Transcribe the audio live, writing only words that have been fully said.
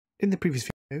In the previous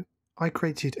video, I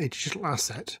created a digital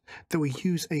asset that we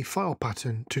use a file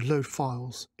pattern to load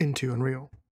files into Unreal.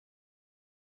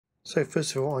 So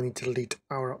first of all, I need to delete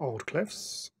our old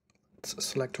cliffs. Let's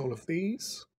select all of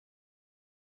these.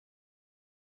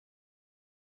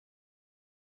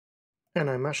 And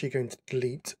I'm actually going to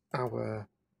delete our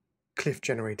cliff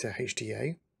generator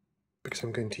HDA because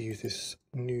I'm going to use this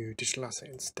new digital asset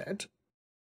instead.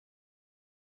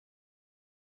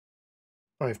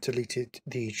 I've deleted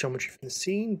the geometry from the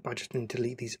scene, but I just need to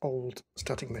delete these old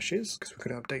static meshes because we're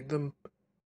going to update them.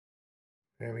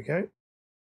 There we go.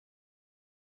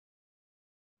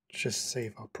 Just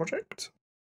save our project.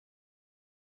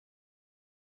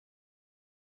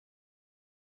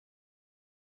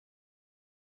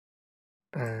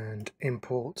 And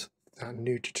import that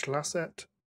new digital asset,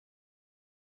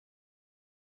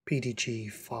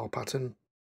 PDG file pattern.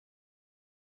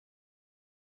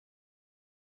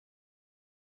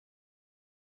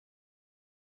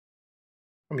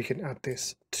 And we can add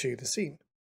this to the scene.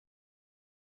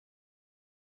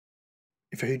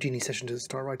 If a Houdini session doesn't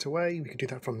start right away, we can do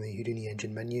that from the Houdini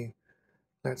engine menu.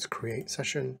 Let's create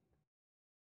session.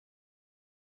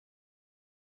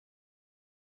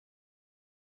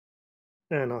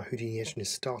 And our Houdini engine is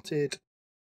started,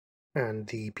 and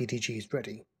the PDG is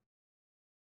ready.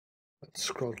 Let's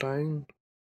scroll down.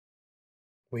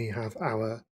 We have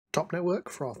our top network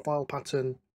for our file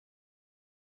pattern,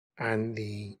 and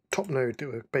the top node that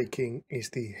we're baking is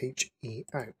the HE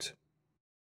out.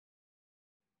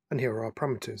 And here are our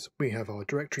parameters. We have our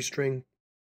directory string,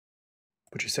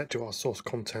 which is set to our source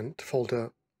content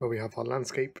folder, where we have our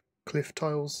landscape cliff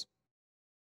tiles,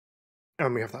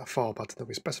 and we have that file pattern that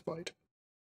we specified.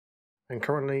 And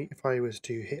currently, if I was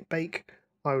to hit bake,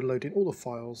 I would load in all the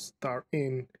files that are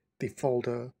in the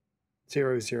folder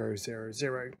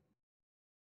 0000.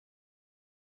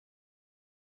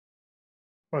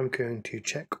 I'm going to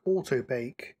check auto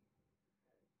bake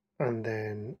and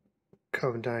then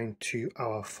come down to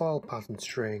our file pattern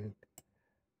string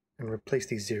and replace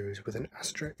these zeros with an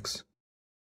asterisk.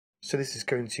 So this is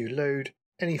going to load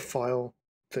any file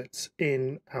that's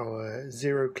in our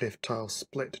 0 cliff tile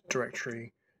split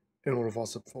directory in all of our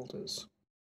subfolders.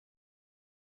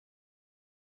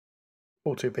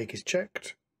 Auto bake is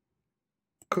checked,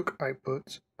 cook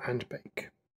output and bake.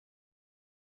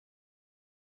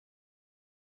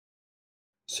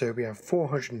 So we have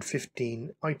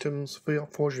 415 items,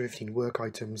 415 work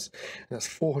items, and that's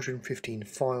 415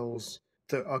 files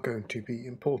that are going to be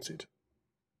imported.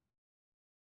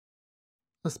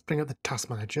 Let's bring up the task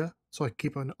manager so I can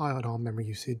keep an eye on our memory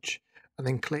usage, and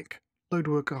then click Load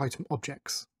Work Item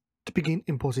Objects to begin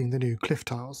importing the new cliff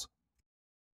tiles.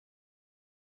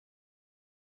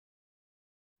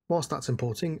 Whilst that's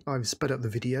importing, I've sped up the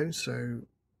video so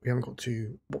we haven't got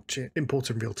to watch it import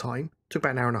in real time. It took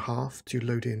about an hour and a half to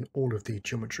load in all of the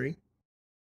geometry.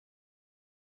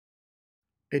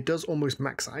 It does almost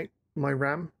max out my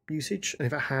RAM usage, and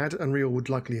if it had, Unreal would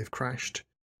likely have crashed,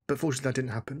 but fortunately that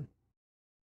didn't happen.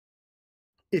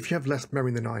 If you have less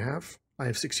memory than I have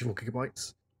 64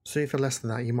 gigabytes, so if you're less than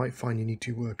that, you might find you need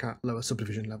to work at lower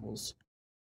subdivision levels.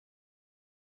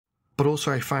 But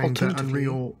also I found that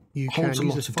Unreal holds a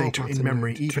lot of data in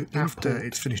memory even after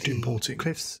it's finished importing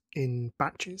cliffs in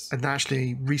batches. And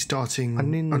actually restarting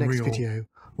Unreal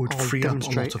would free up a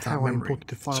lot of that memory.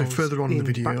 So further on in the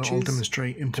video, I'll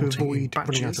demonstrate importing in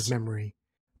batches out of memory.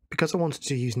 Because I wanted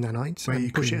to use nanites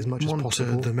and push it as much as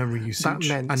possible, the memory usage, that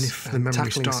meant and if the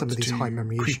memory starts some of these high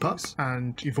memory creep up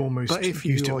and you've almost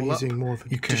used it all up, more of a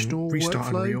traditional restart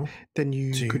Unreal, then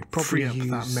you could probably use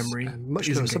that memory much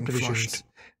lower subdivisions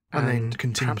and then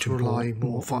continue to rely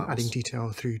more on adding detail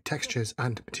through textures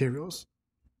and materials.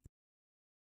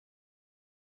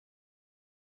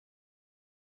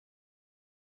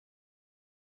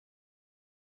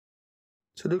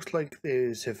 So it looks like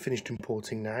these have finished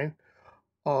importing now.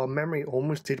 Our memory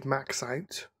almost did max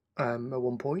out at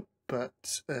one point, but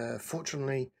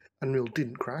fortunately Unreal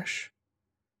didn't crash.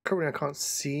 Currently I can't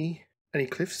see any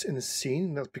cliffs in the scene,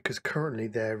 and that's because currently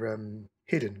they're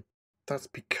hidden. That's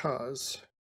because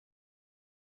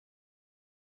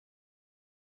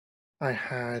I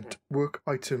had work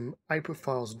item output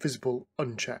files visible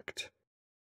unchecked.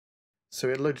 So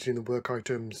it loaded in the work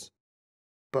items,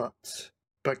 but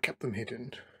kept them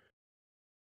hidden.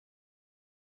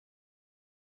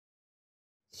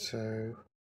 So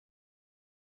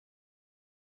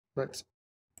let's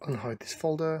unhide this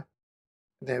folder.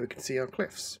 There we can see our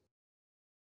cliffs.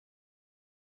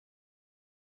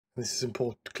 This is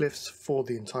import cliffs for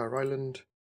the entire island.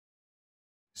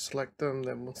 Select them,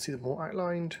 then we'll see them all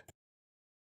outlined.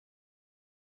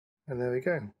 And there we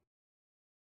go.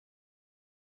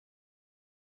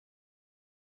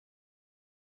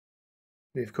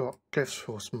 We've got glyphs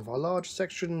for some of our larger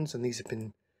sections, and these have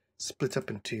been split up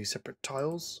into separate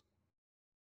tiles.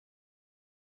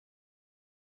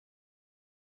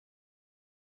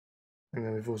 And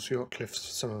then we've also got glyphs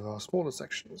for some of our smaller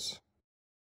sections.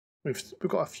 We've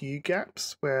got a few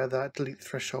gaps where that delete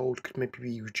threshold could maybe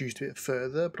be reduced a bit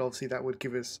further, but obviously that would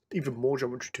give us even more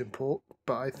geometry to import.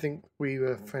 But I think we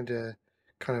found a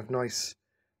kind of nice,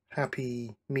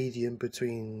 happy medium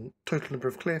between total number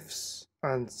of glyphs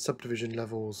and subdivision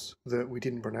levels that we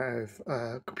didn't run out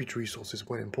of computer resources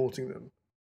when importing them.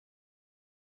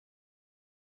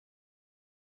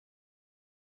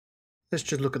 Let's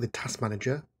just look at the task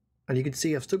manager, and you can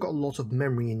see I've still got a lot of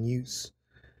memory in use.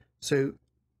 So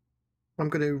I'm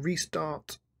going to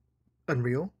restart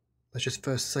Unreal. Let's just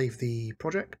first save the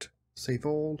project, save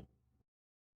all.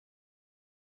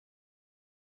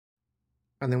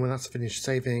 And then when that's finished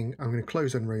saving, I'm going to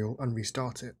close Unreal and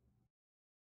restart it.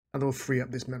 And that'll free up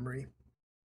this memory.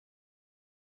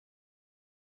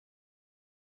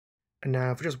 And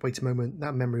now if we just wait a moment,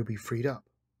 that memory will be freed up.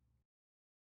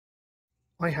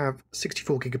 I have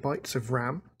 64 gigabytes of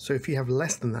RAM, so if you have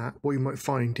less than that, what you might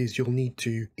find is you'll need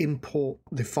to import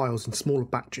the files in smaller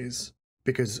batches,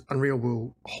 because Unreal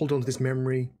will hold on to this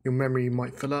memory, your memory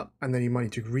might fill up, and then you might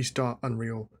need to restart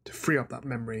Unreal to free up that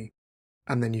memory,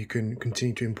 and then you can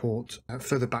continue to import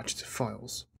further batches of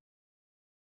files.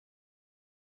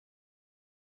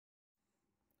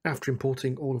 After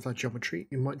importing all of that geometry,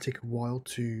 it might take a while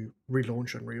to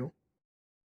relaunch Unreal.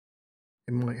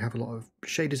 It might have a lot of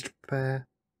shaders to prepare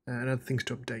and other things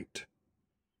to update.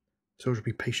 So just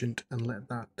be patient and let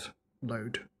that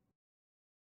load.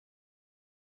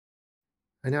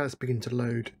 And now it's beginning to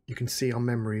load, you can see our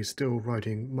memory is still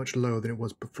riding much lower than it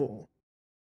was before.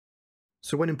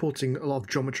 So when importing a lot of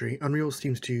geometry, Unreal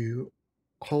seems to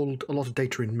hold a lot of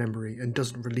data in memory and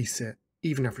doesn't release it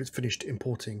even after it's finished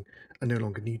importing and no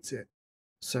longer needs it.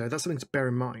 So that's something to bear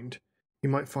in mind. You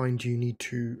might find you need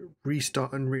to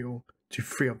restart Unreal to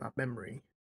free up that memory.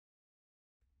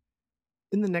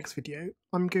 In the next video,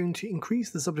 I'm going to increase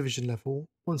the subdivision level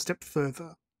one step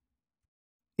further.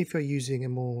 If you're using a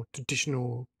more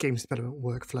traditional games development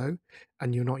workflow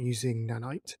and you're not using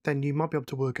Nanite, then you might be able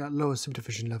to work at lower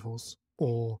subdivision levels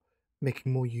or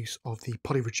making more use of the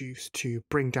poly reduce to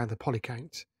bring down the poly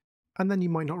count. And then you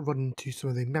might not run into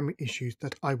some of the memory issues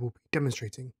that I will be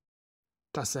demonstrating.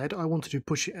 That said, I wanted to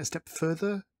push it a step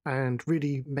further and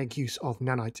really make use of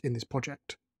Nanite in this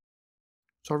project.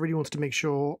 So I really wanted to make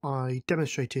sure I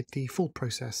demonstrated the full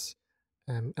process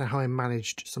and how I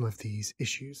managed some of these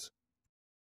issues.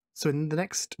 So in the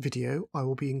next video, I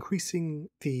will be increasing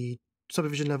the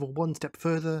subdivision level one step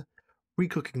further,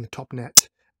 recooking the top net,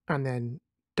 and then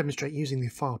demonstrate using the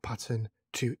file pattern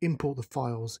to import the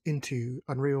files into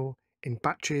Unreal in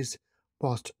batches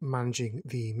whilst managing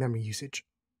the memory usage.